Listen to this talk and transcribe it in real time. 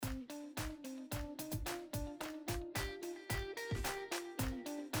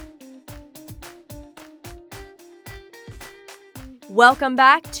Welcome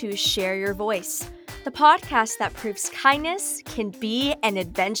back to Share Your Voice, the podcast that proves kindness can be an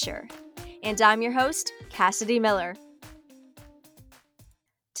adventure. And I'm your host, Cassidy Miller.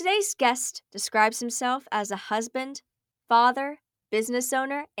 Today's guest describes himself as a husband, father, business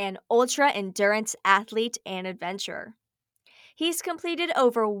owner, and ultra-endurance athlete and adventurer. He's completed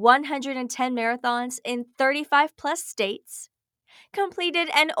over 110 marathons in 35 plus states, completed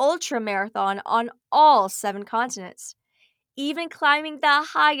an ultra marathon on all 7 continents, even climbing the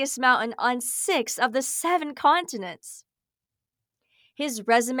highest mountain on 6 of the 7 continents. His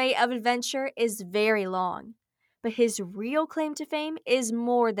resume of adventure is very long, but his real claim to fame is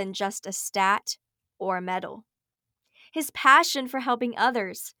more than just a stat or a medal. His passion for helping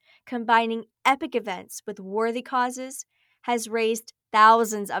others, combining epic events with worthy causes, has raised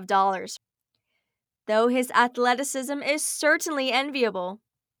thousands of dollars. Though his athleticism is certainly enviable,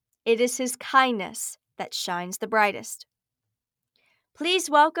 it is his kindness that shines the brightest. Please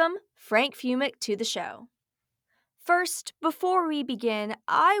welcome Frank Fumich to the show. First, before we begin,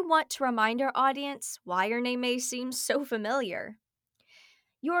 I want to remind our audience why your name may seem so familiar.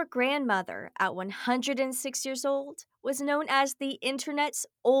 Your grandmother, at 106 years old, was known as the internet's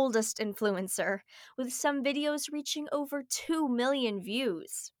oldest influencer, with some videos reaching over 2 million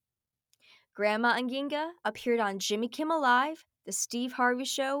views. Grandma Nginga appeared on Jimmy Kimmel Live, The Steve Harvey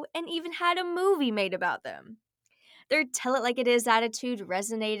Show, and even had a movie made about them. Their tell it like it is attitude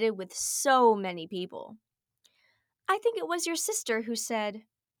resonated with so many people. I think it was your sister who said,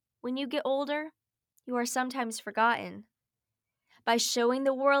 "When you get older, you are sometimes forgotten." By showing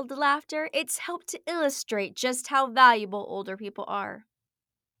the world the laughter, it's helped to illustrate just how valuable older people are.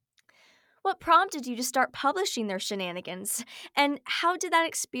 What prompted you to start publishing their shenanigans? And how did that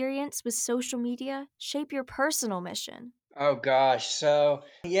experience with social media shape your personal mission? Oh gosh.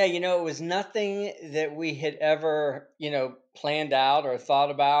 It was nothing that we had ever, planned out or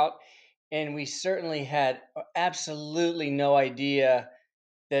thought about. And we certainly had absolutely no idea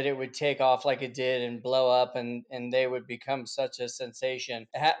that it would take off like it did and blow up and they would become such a sensation.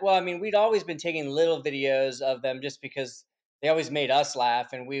 We'd always been taking little videos of them just because they always made us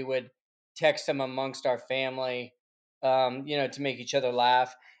laugh and we would text them amongst our family, to make each other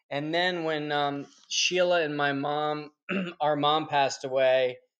laugh. And then when Sheila and my mom, our mom passed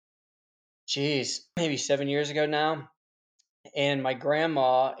away, geez, maybe 7 years ago now, and my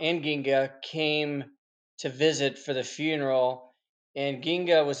grandma and Ginga came to visit for the funeral, and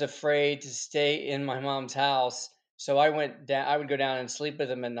Ginga was afraid to stay in my mom's house, so I went down. I would go down and sleep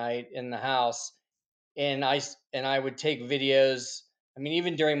with him at night in the house, and I would take videos. I mean,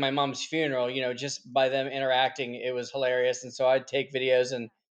 even during my mom's funeral, just by them interacting, it was hilarious. And so I'd take videos and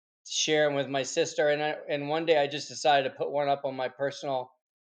share them with my sister. And one day I just decided to put one up on my personal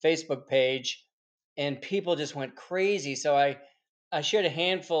Facebook page, and people just went crazy. So I shared a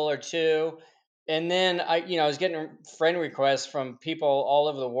handful or two, and then I was getting friend requests from people all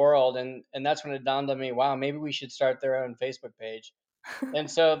over the world, and that's when it dawned on me, wow, maybe we should start their own Facebook page. And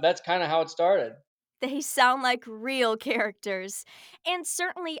so that's kind of how it started. They sound like real characters, and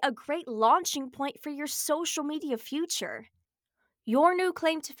certainly a great launching point for your social media future. Your new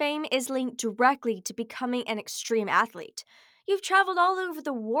claim to fame is linked directly to becoming an extreme athlete. You've traveled all over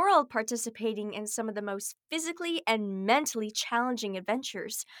the world participating in some of the most physically and mentally challenging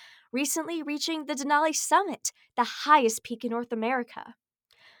adventures, recently reaching the Denali Summit, the highest peak in North America.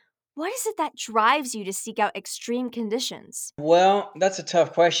 What is it that drives you to seek out extreme conditions? Well, that's a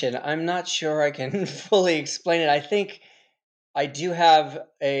tough question. I'm not sure I can fully explain it. I think I do have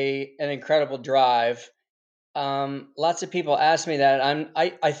a an incredible drive. Lots of people ask me that.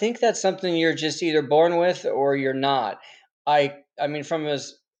 I think that's something you're just either born with or you're not. I mean, from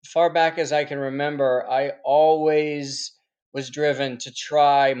as far back as I can remember, I always was driven to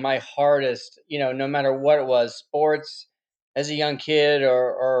try my hardest, no matter what it was. Sports as a young kid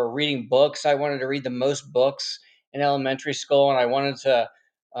or reading books. I wanted to read the most books in elementary school, and I wanted to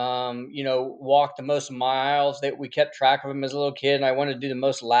walk the most miles. That we kept track of them as a little kid, and I wanted to do the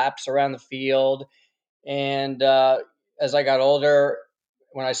most laps around the field. And as I got older,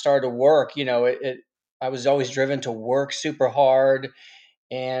 when I started to work, I was always driven to work super hard.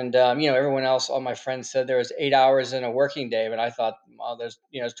 And everyone else, all my friends said there was 8 hours in a working day, but I thought, well, there's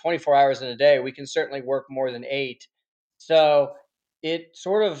 24 hours in a day. We can certainly work more than eight. So it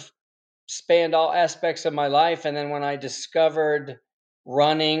sort of spanned all aspects of my life. And then when I discovered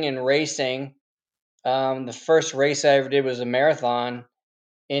running and racing, the first race I ever did was a marathon,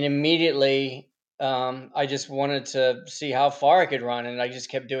 and immediately I just wanted to see how far I could run, and I just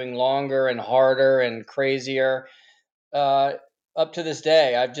kept doing longer and harder and crazier. Uh, Up to this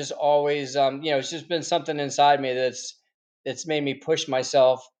day, I've just always, it's just been something inside me that's it's made me push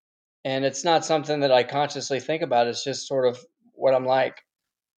myself, and it's not something that I consciously think about. It's just sort of what I'm like.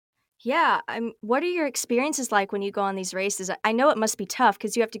 Yeah, what are your experiences like when you go on these races? I know it must be tough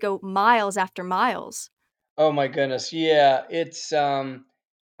because you have to go miles after miles. Oh my goodness, yeah, it's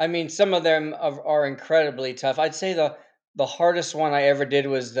I mean, some of them are incredibly tough. I'd say the hardest one I ever did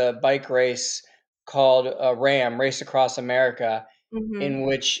was the bike race called Ram Race Across America, Mhm. in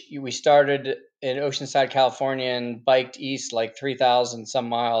which we started in Oceanside, California, and biked east like 3,000 some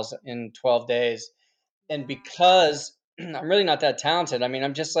miles in 12 days. And because I'm really not that talented, I mean,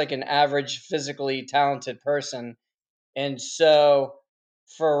 I'm just like an average physically talented person, and so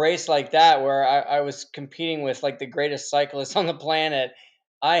for a race like that, where I was competing with like the greatest cyclists on the planet,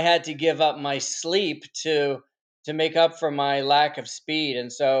 I had to give up my sleep to make up for my lack of speed.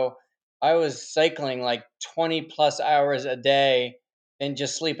 And so I was cycling like 20 plus hours a day and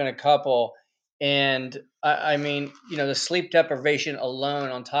just sleeping a couple. And I mean, the sleep deprivation alone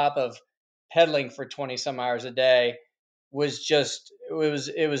on top of pedaling for 20 some hours a day was just it was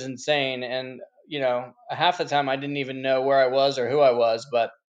insane. And half the time I didn't even know where I was or who I was.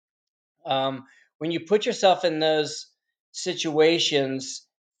 But when you put yourself in those situations,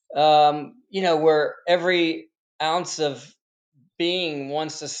 where every ounce of being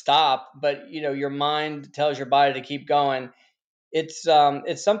wants to stop, but your mind tells your body to keep going. It's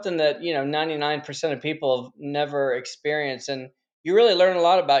something that 99% of people have never experienced, and you really learn a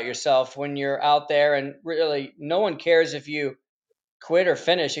lot about yourself when you're out there. And really, no one cares if you quit or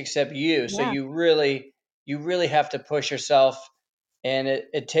finish except you. So Yeah. you really have to push yourself, and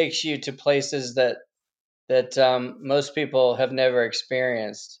it takes you to places that most people have never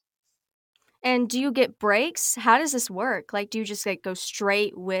experienced. And do you get breaks? How does this work? Like, do you just, like, go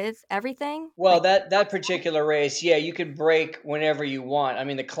straight with everything? Well, Like that particular race, yeah, you could break whenever you want. I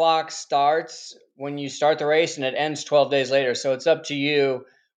mean, the clock starts when you start the race and it ends 12 days later. So it's up to you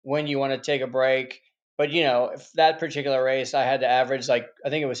when you want to take a break. But if that particular race, I had to average like I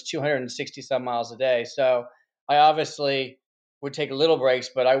think it was 260 some miles a day. So I obviously would take little breaks,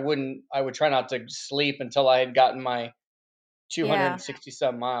 but I wouldn't. I would try not to sleep until I had gotten my yeah. 260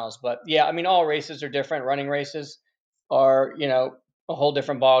 some miles. But yeah, I mean, all races are different. Running races are, a whole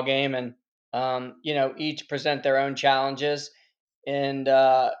different ball game, and each present their own challenges. And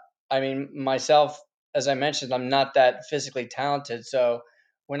I mean, myself, as I mentioned, I'm not that physically talented. So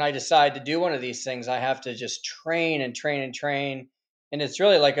when I decide to do one of these things, I have to just train and train and train, and it's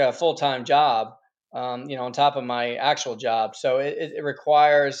really like a full time job. On top of my actual job, so it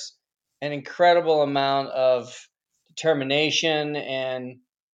requires an incredible amount of determination and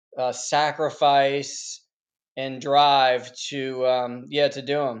sacrifice and drive to do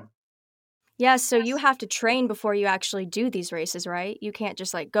them. Yeah, so you have to train before you actually do these races, right? You can't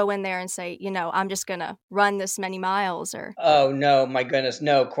just, like, go in there and say, "I'm just gonna run this many miles," or Oh no, my goodness,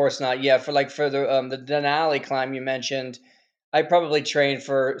 no, of course not. Yeah, for the Denali climb you mentioned, I probably trained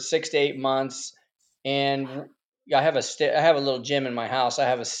for 6 to 8 months, and yeah, I have a little gym in my house. I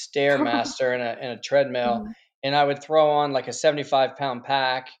have a stairmaster and a treadmill, Mhm. and I would throw on like a 75-pound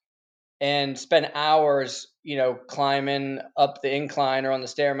pack and spend hours, climbing up the incline or on the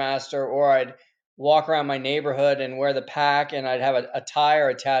stairmaster, or I'd walk around my neighborhood and wear the pack, and I'd have a tire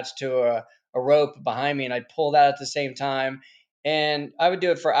attached to a rope behind me, and I'd pull that at the same time, and I would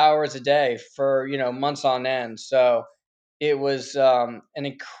do it for hours a day for months on end. So it was an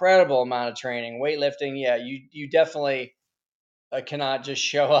incredible amount of training, weightlifting. Yeah, you definitely cannot just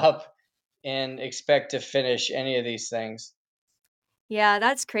show up and expect to finish any of these things. Yeah,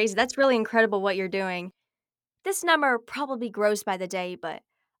 that's crazy. That's really incredible what you're doing. This number probably grows by the day, but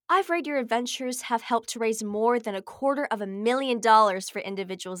I've read your adventures have helped to raise more than $250,000 for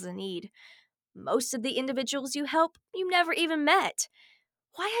individuals in need. Most of the individuals you help, you never even met.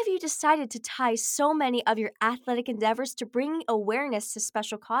 Why have you decided to tie so many of your athletic endeavors to bringing awareness to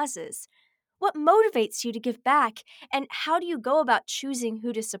special causes? What motivates you to give back, and how do you go about choosing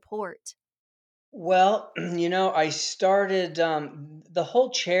who to support? Well, I started the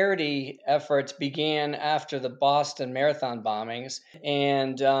whole charity efforts began after the Boston Marathon bombings,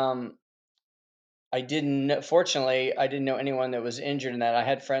 and fortunately, I didn't know anyone that was injured in that. I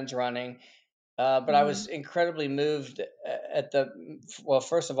had friends running, but I was Mhm. incredibly moved at well,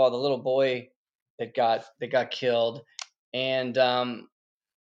 first of all, the little boy that got killed, and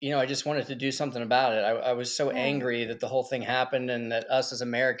I just wanted to do something about it. I was so Yeah. angry that the whole thing happened and that us as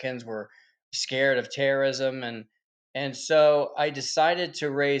Americans were scared of terrorism, and so I decided to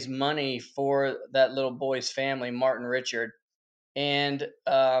raise money for that little boy's family, Martin Richard. And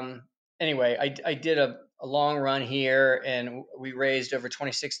anyway, I did a long run here, and we raised over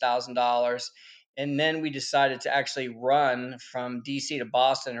 $26,000. And then we decided to actually run from DC to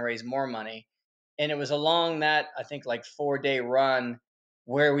Boston and raise more money. And it was along that, I think, like 4 day run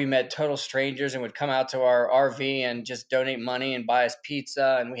where we met total strangers and would come out to our RV and just donate money and buy us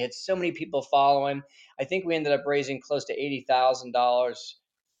pizza. And we had so many people following. I think we ended up raising close to $80,000 for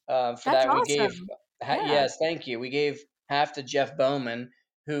That's that. We gave, awesome. Yeah. yes, thank you. We gave half to Jeff Bowman,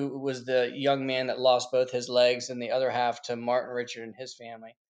 who was the young man that lost both his legs, and the other half to Martin Richard and his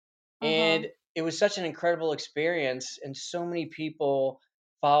family. Uh-huh. And it was such an incredible experience, and so many people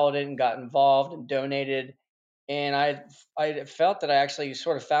followed it and got involved and donated. And I felt that I actually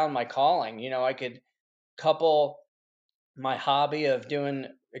sort of found my calling. I could couple my hobby of doing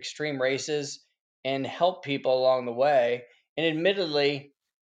extreme races and help people along the way. And admittedly,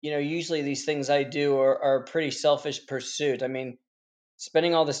 usually these things I do are a pretty selfish pursuit. I mean,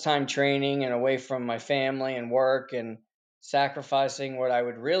 spending all this time training and away from my family and work and sacrificing what I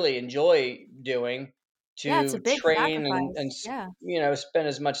would really enjoy doing Yeah, it's a to big train and sacrifice. Yeah. spend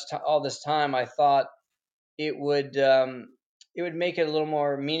as much all this time. I thought it would it would make it a little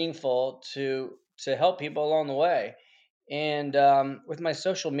more meaningful to help people along the way. And with my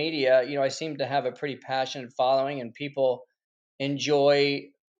social media, I seem to have a pretty passionate following, and people enjoy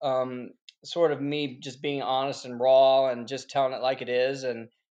um, sort of me just being honest and raw and just telling it like it is. And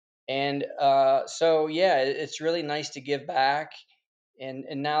so yeah, it's really nice to give back. And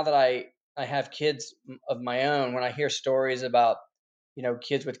now that I have kids of my own, when I hear stories about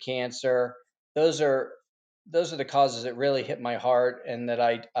kids with cancer, those are those are the causes that really hit my heart and that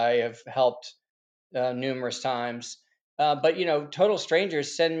I have helped numerous times. But total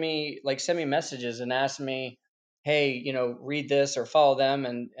strangers send me messages and ask me, hey, read this or follow them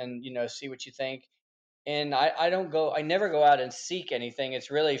and see what you think. And I never go out and seek anything.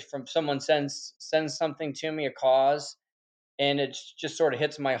 It's really from someone sends something to me, a cause, and it just sort of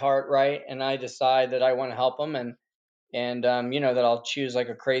hits my heart right, and I decide that I want to help them. And that I'll choose like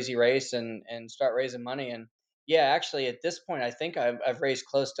a crazy race and start raising money. And yeah, actually at this point I think I've raised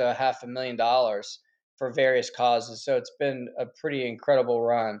close to $500,000 for various causes, so it's been a pretty incredible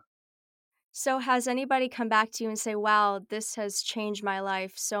run. So has anybody come back to you and say, "Wow, this has changed my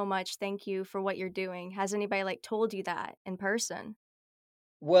life so much. Thank you for what you're doing." Has anybody like told you that in person?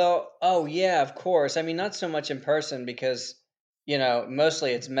 Well, oh yeah, of course. I mean, not so much in person because,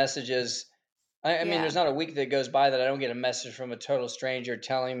 mostly it's messages. I mean, Yeah. there's not a week that goes by that I don't get a message from a total stranger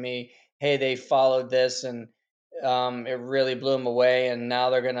telling me, hey, they followed this and it really blew them away. And now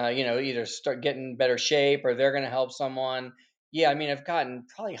they're going to, either start getting in better shape or they're going to help someone. Yeah, I mean, I've gotten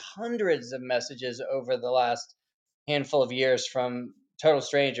probably hundreds of messages over the last handful of years from total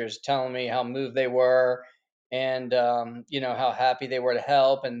strangers telling me how moved they were and how happy they were to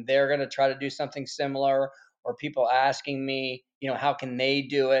help, and they're going to try to do something similar, or people asking me how can they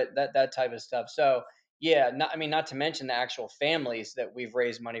do it, that type of stuff. So yeah, not to mention the actual families that we've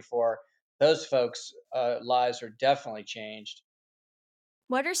raised money for. Those folks lives are definitely changed.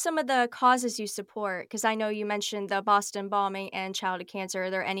 What are some of the causes you support? Because I know you mentioned the Boston bombing and childhood cancer. Are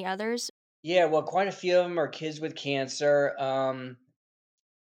there any others? Yeah, well, quite a few of them are kids with cancer.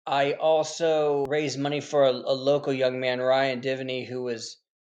 I also raised money for a local young man, Ryan Divney, who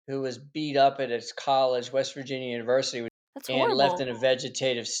was beat up at his college, West Virginia University, That's and left horrible. in a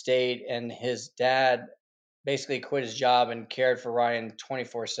vegetative state. And his dad basically quit his job and cared for Ryan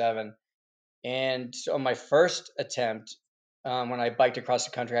 24/7. And so on my first attempt, when I biked across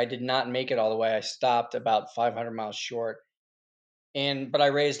the country, I did not make it all the way. I stopped about 500 miles short, and but I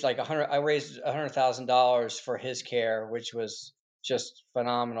raised like 100. I raised $100,000 for his care, which was just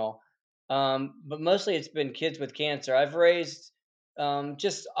phenomenal. But mostly it's been kids with cancer. I've raised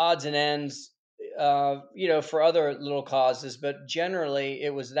just odds and ends, for other little causes, but generally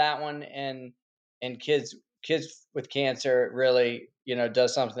it was that one and kids with cancer really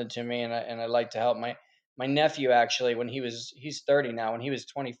does something to me, and I like to help my nephew. Actually, he's 30 now. When he was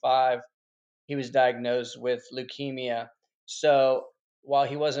 25, he was diagnosed with leukemia. So while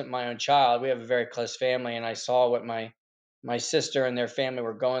he wasn't my own child, we have a very close family, and I saw what my sister and their family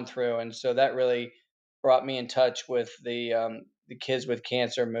were going through, and so that really brought me in touch with the kids with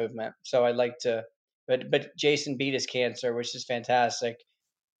cancer movement. So I like to, but Jason beat his cancer, which is fantastic.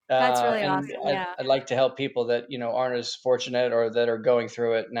 That's really And awesome. I, Yeah. I like to help people that aren't as fortunate or that are going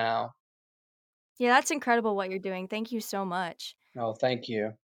through it now. Yeah, that's incredible what you're doing. Thank you so much. Oh, thank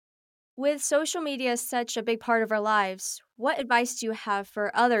you. With social media such a big part of our lives, what advice do you have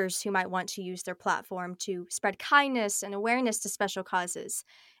for others who might want to use their platform to spread kindness and awareness to special causes?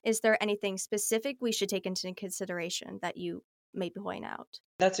 Is there anything specific we should take into consideration that you maybe point out?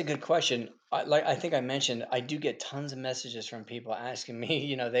 That's a good question. I think I mentioned, I do get tons of messages from people asking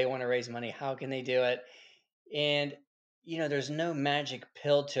me, they want to raise money. How can they do it? And, there's no magic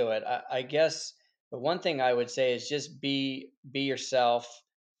pill to it. I guess the one thing I would say is just be yourself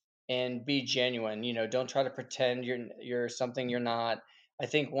and be genuine. Don't try to pretend you're something you're not. I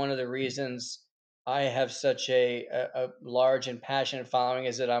think one of the reasons I have such a large and passionate following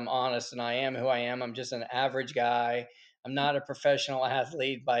is that I'm honest and I am who I am. I'm just an average guy. I'm not a professional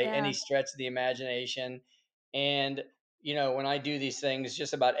athlete by Yeah. any stretch of the imagination. And when I do these things,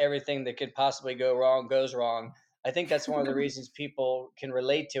 just about everything that could possibly go wrong goes wrong. I think that's one of the reasons people can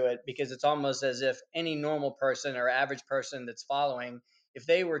relate to it, because it's almost as if any normal person or average person that's following, if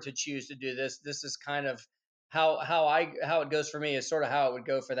they were to choose to do this, this is kind of how it goes for me, is sort of how it would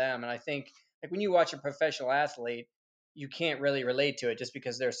go for them. And I think, like, when you watch a professional athlete, you can't really relate to it just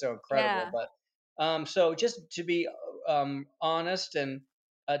because they're so incredible. Yeah. But so just to be honest and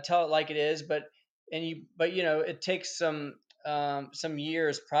tell it like it is. But it takes some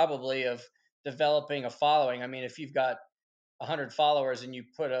years probably of developing a following. I mean, if you've got 100 followers and you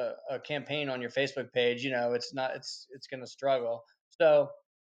put a campaign on your Facebook page, it's going to struggle. So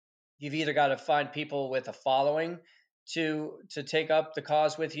you've either got to find people with a following to take up the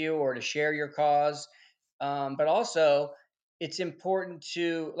cause with you or to share your cause. But also, it's important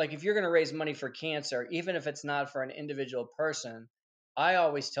to, like, if you're going to raise money for cancer, even if it's not for an individual person, I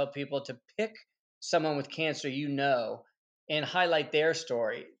always tell people to pick someone with cancer and highlight their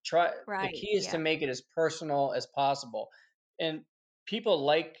story. Try The Right. key is to Yeah. make it as personal as possible, and people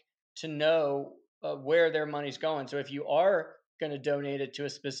like to know where their money's going. So if you are going to donate it to a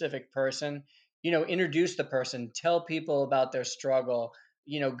specific person, introduce the person, tell people about their struggle,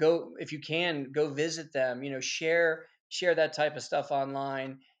 go, if you can, go visit them, share that type of stuff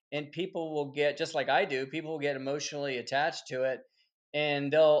online, and people will get, just like I do, people will get emotionally attached to it,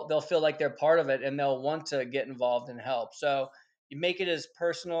 and they'll feel like they're part of it and they'll want to get involved and help. So you make it as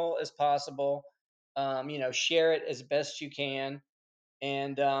personal as possible. Share it as best you can.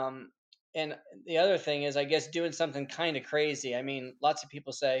 And the other thing is, I guess, doing something kind of crazy. I mean, lots of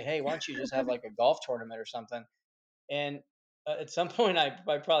people say, "Hey, why don't you just have like a golf tournament or something?" And at some point, I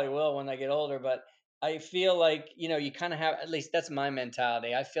probably will when I get older. But I feel like, you kind of have, at least that's my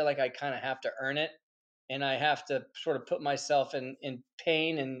mentality. I feel like I kind of have to earn it, and I have to sort of put myself in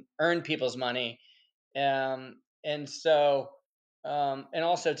pain and earn people's money. And so, and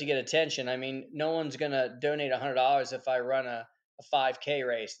also to get attention. I mean, no one's going to donate $100 if I run a 5K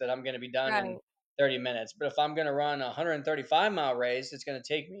race that I'm going to be done in Right. 30 minutes. But if I'm going to run a 135-mile race, it's going to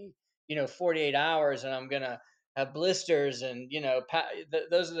take me, 48 hours, and I'm going to have blisters, and,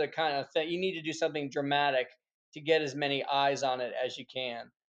 those are the kind of thing you need to do, something dramatic to get as many eyes on it as you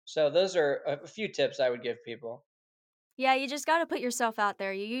can. So those are a few tips I would give people. Yeah, you just got to put yourself out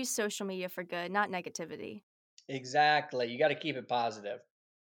there. You use social media for good, not negativity. Exactly. You got to keep it positive.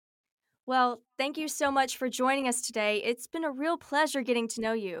 Well, thank you so much for joining us today. It's been a real pleasure getting to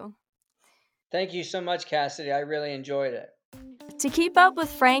know you. Thank you so much, Cassidy. I really enjoyed it. To keep up with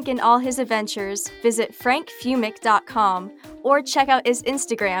Frank and all his adventures, visit frankfumich.com or check out his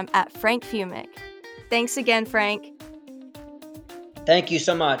Instagram at frankfumich. Thanks again, Frank. Thank you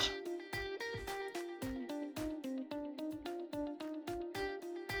so much.